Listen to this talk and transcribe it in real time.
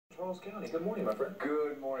Charles County. Good morning, my friend.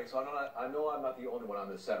 Good morning. So I know I'm not the only one on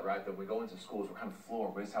this set, right? That we go into schools, we're kind of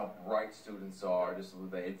floored with how bright students are, just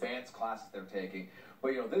with the advanced classes they're taking.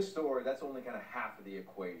 But you know, this story, that's only kind of half of the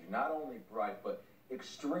equation. Not only bright, but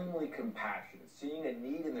extremely compassionate, seeing a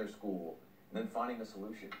need in their school and then finding a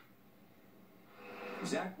solution.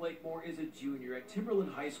 Zach Blakemore is a junior at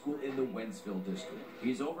Timberland High School in the Wentzville district.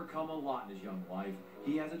 He's overcome a lot in his young life.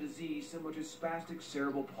 He has a disease similar to spastic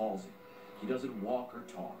cerebral palsy. He doesn't walk or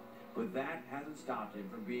talk, but that hasn't stopped him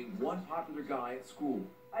from being one popular guy at school.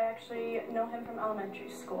 I actually know him from elementary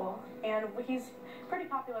school, and he's pretty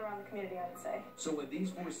popular around the community, I would say. So when these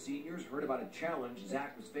four seniors heard about a challenge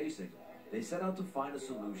Zach was facing, they set out to find a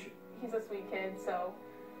solution. He's a sweet kid, so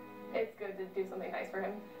it's good to do something nice for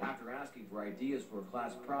him. After asking for ideas for a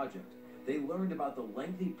class project, they learned about the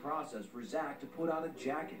lengthy process for Zach to put on a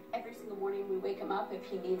jacket. Every single morning we wake him up. If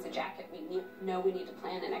he needs a jacket, we know we need to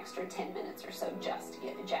plan an extra 10 minutes or so just to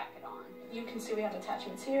get a jacket on. You can see we have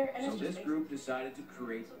attachments here. And so this group decided to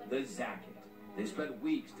create the Zacket. They spent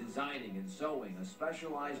weeks designing and sewing a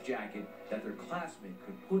specialized jacket that their classmate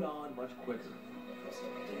could put on much quicker.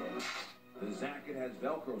 The Zacket has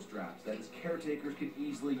Velcro straps that his caretakers can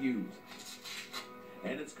easily use.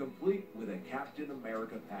 And it's complete with a Captain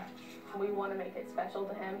America patch. We want to make it special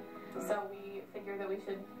to him, so we figured that we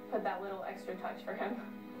should put that little extra touch for him.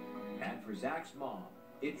 And for Zach's mom,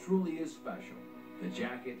 it truly is special. The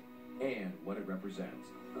jacket and what it represents.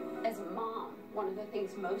 As a mom, one of the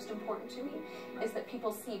things most important to me is that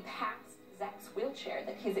people see past Zach's wheelchair,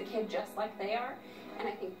 that he's a kid just like they are. And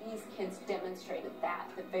I think these kids demonstrated that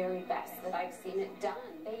the very best that I've seen it done.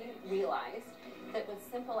 They realized that with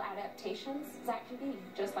simple adaptations, Zach can be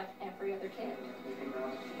just like every other kid.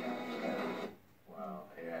 Wow.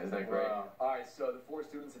 Yeah, isn't that great? Wow. All right, so the four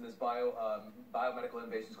students in this biomedical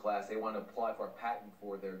innovations class, they want to apply for a patent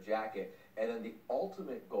for their jacket. And then the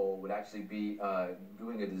ultimate goal would actually be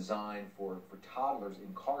doing a design for toddlers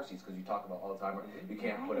in car seats, because you talk about all the time, you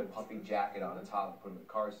can't put a puppy jacket on a toddler, put them in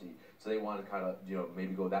a car seat. So they want to kind of, you know,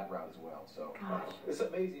 maybe go that route as well. So It's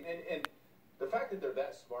amazing. And the fact that they're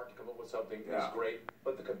that smart to come up with something is great,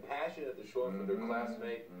 but the compassion that they're showing for their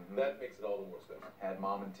classmate, that makes it all the more special. Had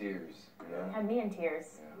mom in tears. Yeah. Had me in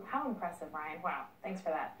tears. How impressive, Ryan. Wow. Thanks for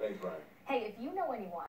that. Thanks, Ryan. Hey, if you know anyone